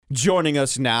Joining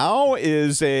us now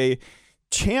is a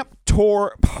Champ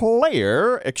Tour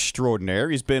player extraordinaire.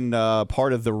 He's been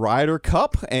part of the Ryder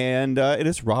Cup, and it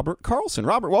is Robert Karlsson.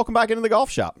 Robert, welcome back into the golf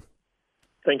shop.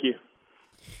 Thank you.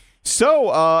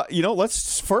 So,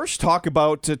 let's first talk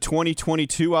about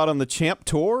 2022 out on the Champ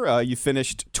Tour. You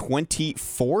finished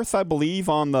 24th, I believe,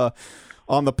 on the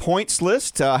points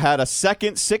list. Had a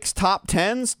second, 6 top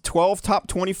 10s, 12 top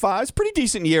 25s. Pretty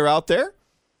decent year out there.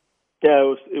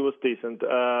 Yeah, it was decent.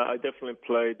 I definitely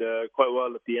played quite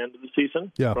well at the end of the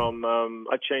season. Yeah.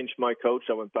 I changed my coach.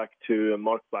 I went back to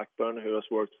Mark Blackburn, who has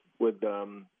worked with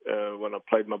when I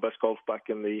played my best golf back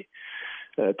in the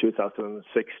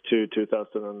 2006 to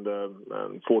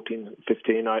 2014,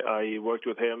 15. I worked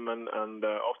with him, and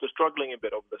after struggling a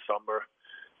bit over the summer,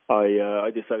 I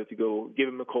decided to go give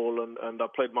him a call, and I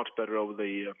played much better over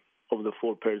the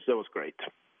fall periods. That was great.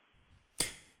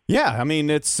 Yeah, I mean,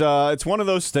 it's one of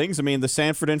those things. I mean, the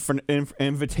Sanford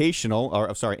International,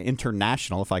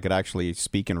 if I could actually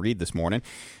speak and read this morning,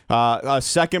 a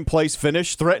second place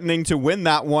finish, threatening to win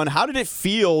that one. How did it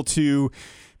feel to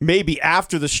maybe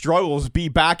after the struggles be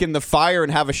back in the fire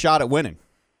and have a shot at winning?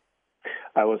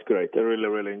 That was great. I really,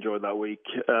 really enjoyed that week.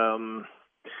 And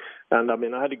I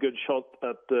mean, I had a good shot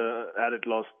at it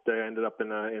last day. I ended up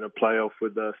in a playoff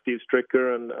with Steve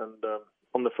Stricker, and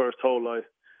on the first hole,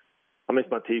 I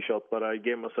missed my tee shot, but I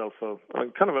gave myself a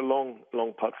kind of a long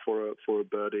putt for a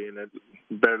birdie, and it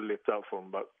barely lipped out from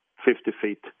about 50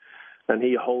 feet. And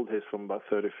he holed his from about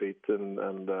 30 feet, and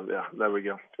there we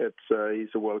go.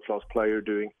 He's a world-class player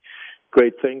doing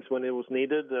great things when it was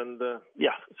needed, and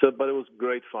but it was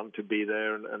great fun to be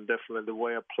there, and definitely the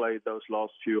way I played those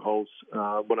last few holes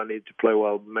when I needed to play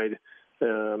well made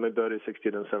birdie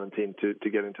 16 and 17 to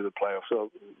get into the playoffs.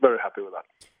 So very happy with that.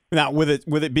 Now, with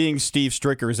it being Steve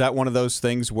Stricker, is that one of those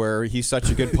things where he's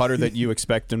such a good putter that you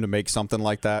expect him to make something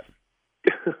like that?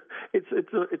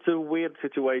 It's a weird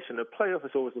situation. A playoff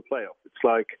is always a playoff. It's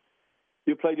like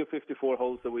you played your 54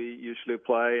 holes that we usually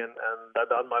play, and I've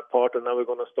done my part, and now we're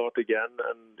going to start again.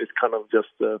 And it's kind of just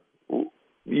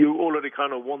you already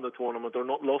kind of won the tournament or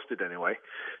not lost it anyway,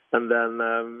 and then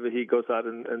he goes out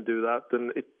and do that.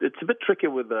 And it's a bit tricky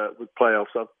with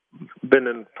playoffs. I've been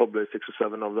in probably 6 or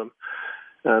 7 of them.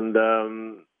 And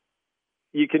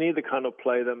you can either kind of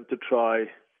play them to try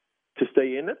to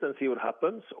stay in it and see what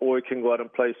happens, or you can go out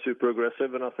and play super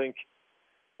aggressive. And I think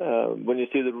when you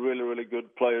see the really, really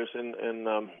good players who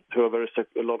have a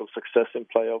lot of success in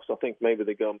playoffs, I think maybe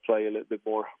they go and play a little bit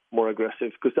more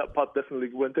aggressive, because that putt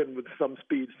definitely went in with some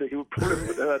speed, so he would probably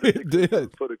have had a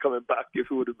sort of coming back if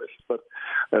he would have missed. But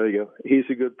there you go. He's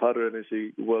a good putter, and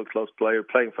he's a world-class player,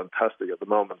 playing fantastic at the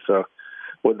moment. So.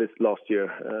 Well, this last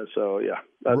year.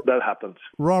 That happens.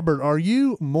 Robert, are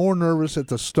you more nervous at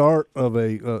the start of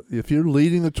if you're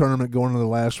leading the tournament going into the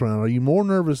last round, are you more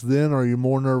nervous then, or are you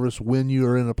more nervous when you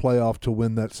are in a playoff to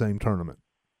win that same tournament?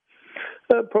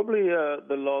 Probably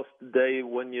the last day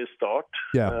when you start.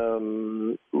 Yeah.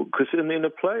 Because in a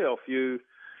playoff, you're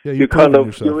in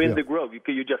the grove.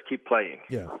 You just keep playing.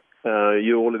 Yeah.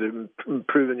 You already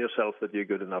proven yourself that you're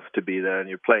good enough to be there, and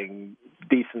you're playing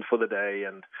decent for the day,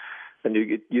 and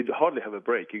you hardly have a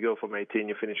break. You go from 18,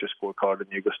 you finish your scorecard,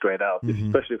 and you go straight out,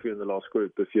 especially if you're in the last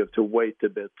group. If you have to wait a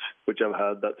bit, which I've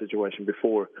had that situation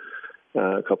before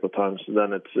a couple of times,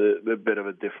 then it's a bit of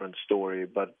a different story.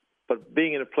 But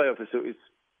being in a playoff, it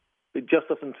just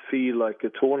doesn't feel like a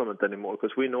tournament anymore,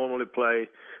 because we normally play,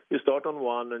 you start on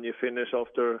 1 and you finish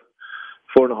after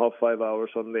 4.5, 5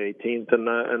 hours on the 18th, and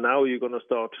now you're going to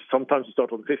start. Sometimes you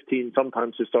start on 15,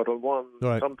 sometimes you start on 1,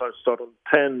 right. Sometimes you start on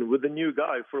 10 with a new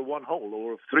guy for 1 hole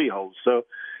or 3 holes. So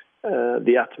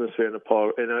the atmosphere in a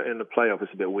playoff is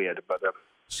a bit weird, but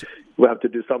we have to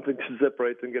do something to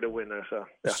separate and get a winner.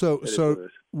 So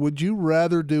would you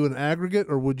rather do an aggregate,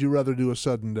 or would you rather do a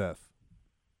sudden death?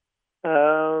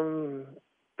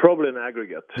 Probably an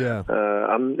aggregate. Yeah,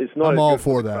 it's not. I'm all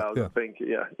for that. Crowd, yeah. I think.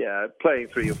 Yeah, playing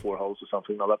 3 or 4 holes or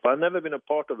something like that. But I've never been a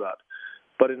part of that.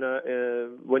 But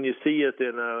when you see it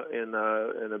in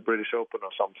a British Open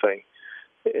or something,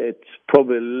 it's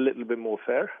probably a little bit more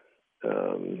fair.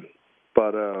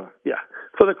 But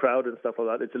for the crowd and stuff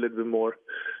like that, it's a little bit more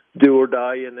do or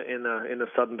die in a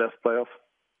sudden death playoff.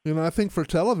 I think for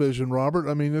television, Robert,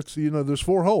 I mean, it's there's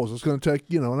 4 holes. It's going to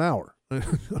take an hour. Or a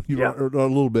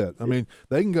little bit. I mean,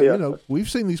 they can go. We've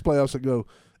seen these playoffs that go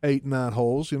 8, 9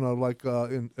 holes. Like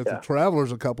at the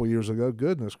Travelers a couple of years ago.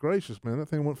 Goodness gracious, man, that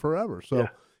thing went forever. So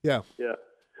yeah.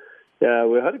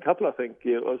 We had a couple. I think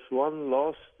it was one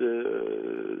last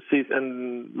season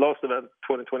and last event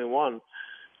 2021.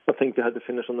 I think they had to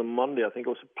finish on the Monday. I think it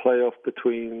was a playoff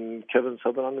between Kevin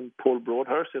Sutherland and Paul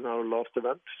Broadhurst in our last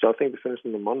event. So I think we finished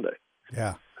on the Monday.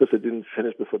 Yeah. because it didn't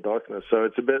finish before darkness. So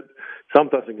it's a bit,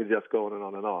 sometimes it can just go on and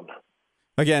on and on.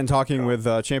 Again, talking with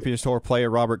Champions Tour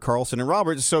player Robert Karlsson. And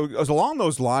Robert, so along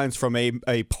those lines, from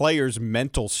a player's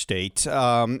mental state,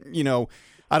 I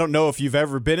don't know if you've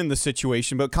ever been in the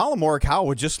situation, but Colin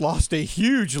Morikawa just lost a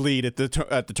huge lead at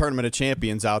the Tournament of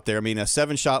Champions out there. I mean, a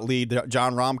 7-shot lead.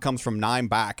 John Rahm comes from 9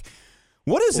 back.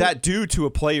 What does that do to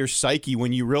a player's psyche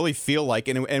when you really feel like,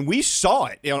 and we saw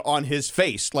it on his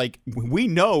face, like we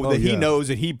know that he knows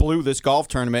that he blew this golf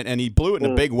tournament and he blew it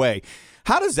in a big way.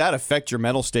 How does that affect your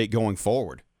mental state going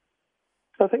forward?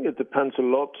 I think it depends a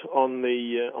lot on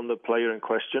the player in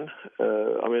question.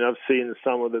 I mean, I've seen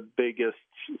some of the biggest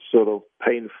sort of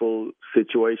painful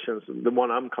situations. The one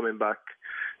I'm coming back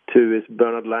to is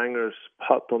Bernard Langer's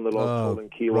putt on the last hole in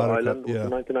Kiawah Island in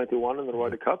 1991 in the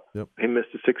Ryder Cup. Yep. He missed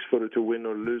a 6-footer to win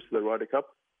or lose the Ryder Cup.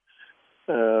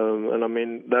 And I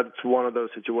mean, that's one of those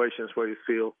situations where you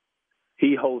feel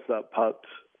he holds that putt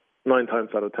 9 times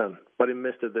out of 10, but he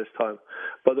missed it this time.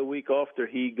 But the week after,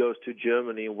 he goes to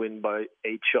Germany and win by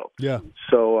 8 shots. Yeah.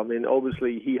 So, I mean,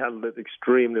 obviously he handled it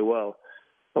extremely well.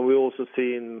 And we also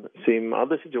seen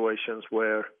other situations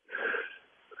where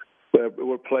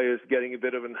players getting a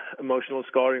bit of an emotional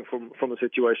scarring from a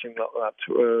situation like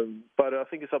that. But I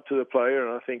think it's up to the player,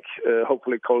 and I think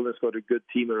hopefully Colin's got a good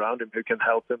team around him who can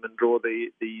help him and draw the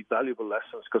valuable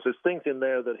lessons, because there's things in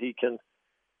there that he can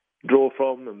draw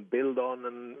from and build on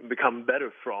and become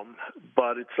better from.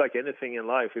 But it's like anything in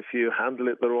life. If you handle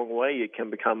it the wrong way, it can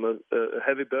become a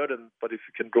heavy burden. But if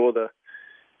you can draw the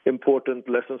important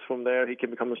lessons from there, he can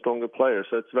become a stronger player.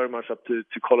 So it's very much up to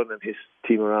Colin and his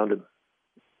team around him.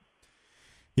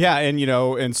 Yeah, and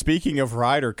and speaking of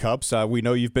Ryder Cups, we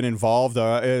know you've been involved.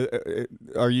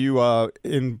 Are you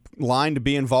in line to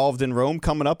be involved in Rome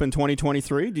coming up in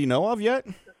 2023? Do you know of yet?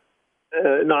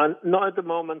 No, not at the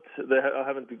moment. I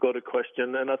haven't got a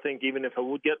question, and I think even if I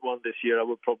would get one this year, I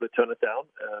would probably turn it down.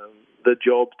 The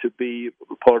job to be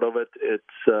part of it,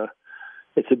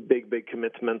 it's a big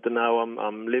commitment, and now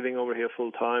I'm living over here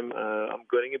full time. I'm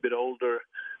getting a bit older,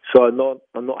 so I'm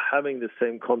not having the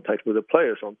same contact with the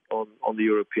players on the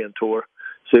European tour.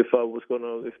 So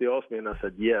if they asked me and I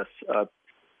said yes, I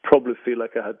probably feel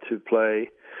like I had to play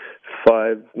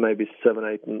 5, maybe 7,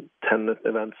 8, and 10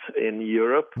 events in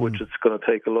Europe, which is going to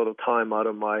take a lot of time out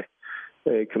of my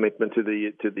commitment to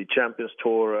the Champions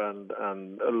Tour and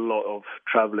a lot of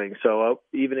traveling. So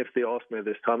even if they ask me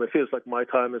this time, it feels like my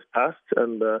time has passed,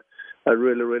 and I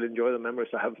really enjoy the memories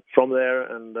I have from there,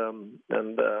 and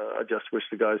I just wish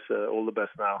the guys all the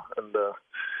best now. And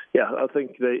I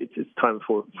think it's time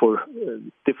for a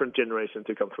different generation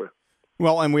to come through.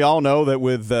 Well, and we all know that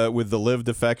with the live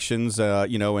defections,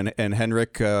 and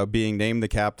Henrik being named the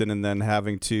captain and then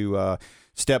having to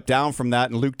step down from that,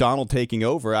 and Luke Donald taking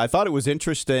over. I thought it was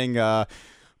interesting.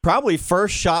 Probably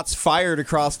first shots fired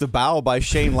across the bow by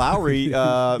Shane Lowry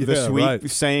this week,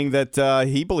 saying that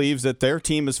he believes that their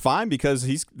team is fine because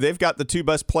they've got the 2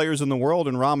 best players in the world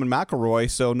in Rahm and McIlroy,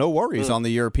 so no worries on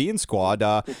the European squad.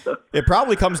 It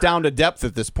probably comes down to depth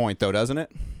at this point, though, doesn't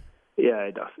it? Yeah,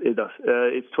 it does.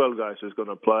 It's 12 guys who's going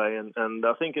to play, and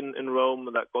I think in Rome,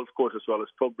 that golf course as well is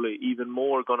probably even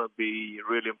more going to be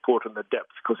really important, the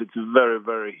depth, because it's very,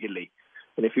 very hilly.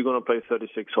 And if you're going to play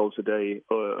 36 holes a day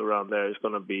around there, it's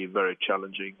going to be very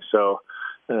challenging. So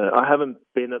I haven't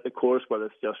been at the course, but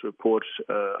it's just reports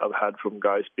I've had from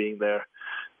guys being there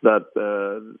that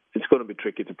it's going to be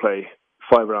tricky to play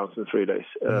 5 rounds in 3 days.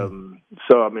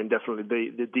 So, I mean,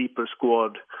 definitely the deeper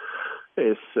squad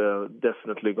is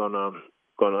definitely gonna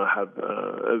have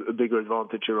a bigger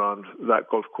advantage around that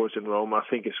golf course in Rome. I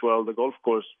think as well the golf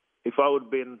course. If I would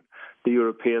have been the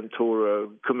European Tour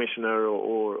commissioner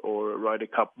or Ryder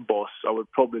Cup boss, I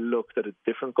would probably look at a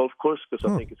different golf course, because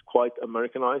I think it's quite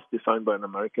Americanized, designed by an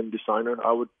American designer.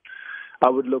 I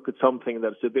would look at something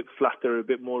that's a bit flatter, a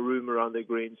bit more room around the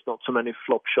greens, not so many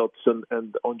flop shots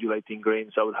and undulating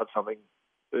greens. I would have something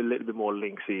a little bit more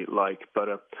linksy-like. But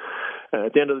at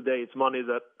the end of the day, it's money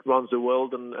that runs the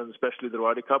world, and especially the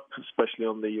Ryder Cup, especially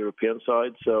on the European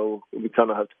side. So we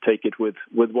kind of have to take it with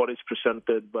what is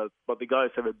presented. But the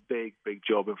guys have a big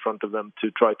job in front of them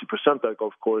to try to present that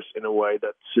golf course in a way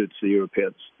that suits the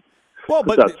Europeans. Well,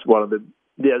 but that's one of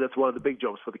the big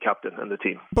jobs for the captain and the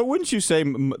team. But wouldn't you say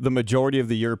the majority of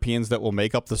the Europeans that will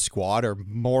make up the squad are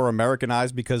more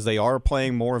Americanized because they are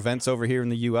playing more events over here in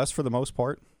the U.S. for the most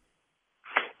part?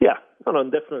 Yeah, no,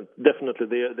 definitely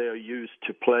they are used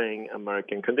to playing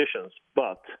American conditions.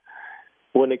 But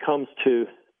when it comes to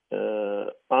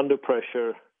under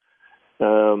pressure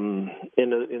in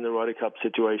the Ryder Cup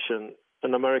situation,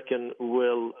 an American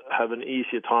will have an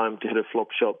easier time to hit a flop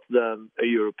shot than a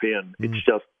European. It's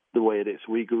just the way it is.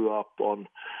 We grew up on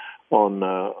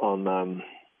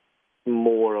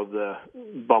more of the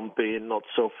bumpy, not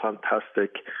so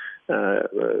fantastic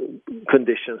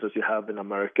conditions as you have in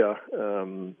America.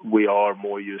 We are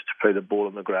more used to play the ball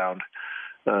on the ground.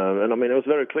 And I mean, it was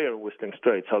very clear in Whistling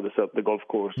Straits how they set the golf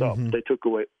course up. They took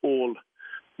away all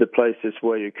the places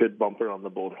where you could bump around the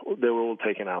ball. They were all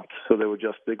taken out. So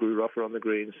they grew rougher on the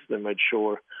greens. They made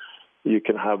sure you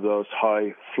can have those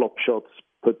high flop shots,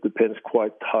 put the pins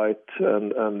quite tight,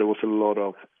 and there was a lot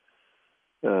of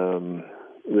that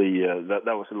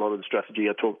was a lot of the strategy.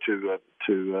 I talked to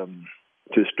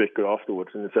Stricker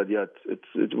afterwards, and he said,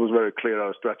 it was very clear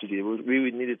our strategy. We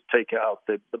needed to take out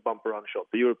the bump around shot.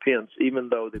 The Europeans, even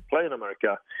though they play in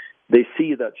America, they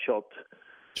see that shot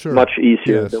much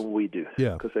easier than we do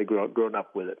because they've grown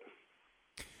up with it.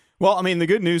 Well, I mean, the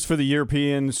good news for the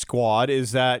European squad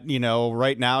is that,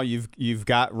 right now you've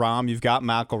got Rahm, you've got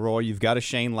McIlroy, you've got a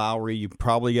Shane Lowry, you've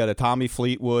probably got a Tommy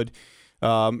Fleetwood,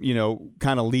 kind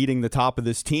of leading the top of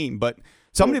this team. But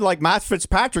somebody like Matt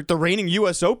Fitzpatrick, the reigning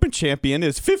U.S. Open champion,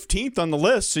 is 15th on the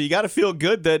list, so you got to feel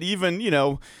good that even,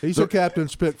 He's a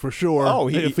captain's pick for sure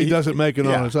if he doesn't make it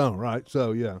on his own, right?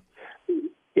 So, yeah.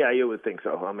 Yeah, you would think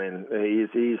so. I mean,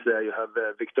 he's there. You have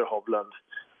Victor Hovland.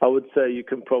 I would say you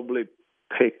can probably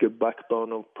pick a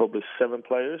backbone of probably 7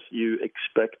 players you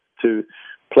expect to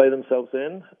play themselves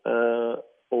in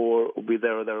or be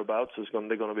there or thereabouts. So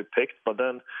they're going to be picked. But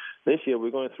then this year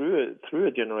we're going through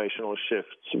a generational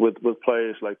shift with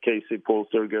players like Casey,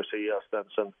 Poulter, Garcia,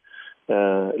 Stenson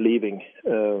leaving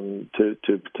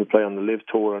to play on the LIV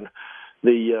Tour. And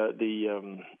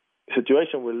the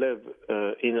situation we live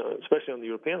in, especially on the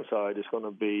European side, is going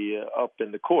to be up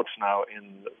in the courts now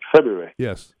in February.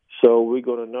 Yes. So we're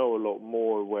going to know a lot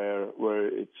more where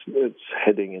it's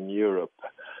heading in Europe,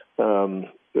 and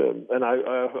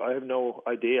I have no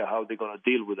idea how they're going to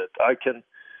deal with it.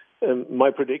 My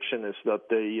prediction is that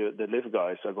the LIV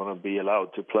guys are going to be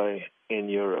allowed to play in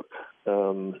Europe,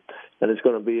 and it's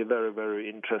going to be a very, very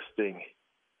interesting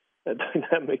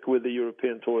dynamic with the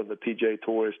European Tour and the PGA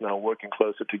Tour is now working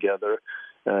closer together.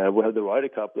 We have the Ryder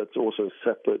Cup. That's also a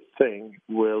separate thing.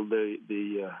 Will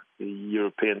the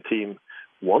European team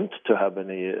want to have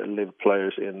any LIV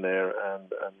players in there?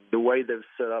 And the way they've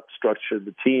structured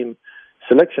the team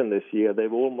selection this year,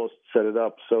 they've almost set it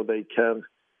up so they can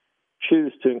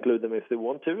choose to include them if they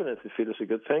want to and if they feel it's a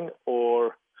good thing,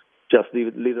 or just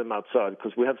leave them outside,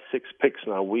 because we have 6 picks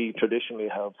now. We traditionally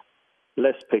have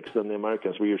less picks than the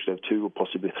Americans. We usually have 2 or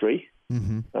possibly 3.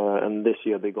 And this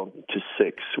year they've gone to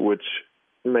 6, which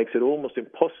makes it almost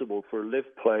impossible for a LIV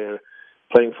player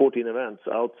playing 14 events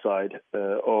outside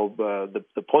of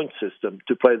the point system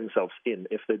to play themselves in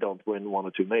if they don't win 1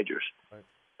 or 2 majors. Right.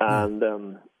 And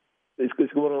it's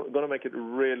going to make it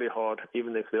really hard,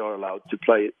 even if they are allowed to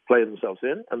play themselves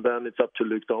in. And then it's up to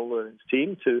Luke Donald and his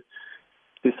team to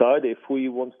decide if we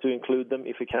want to include them,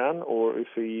 if we can, or if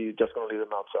we just going to leave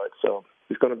them outside. So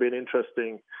it's going to be an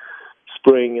interesting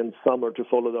spring and summer to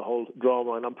follow the whole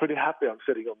drama, and I'm pretty happy I'm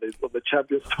sitting on the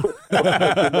Champions Tour.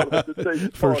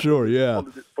 For sure, yeah.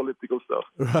 Political stuff.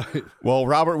 Right. Well,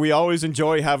 Robert, we always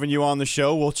enjoy having you on the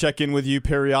show. We'll check in with you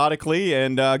periodically,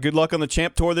 and good luck on the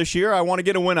Champ Tour this year. I want to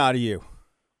get a win out of you.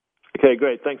 Okay,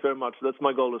 great. Thanks very much. That's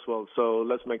my goal as well. So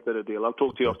let's make that a deal. I'll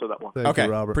talk to you after that one. Thank you,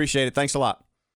 Robert. Appreciate it. Thanks a lot.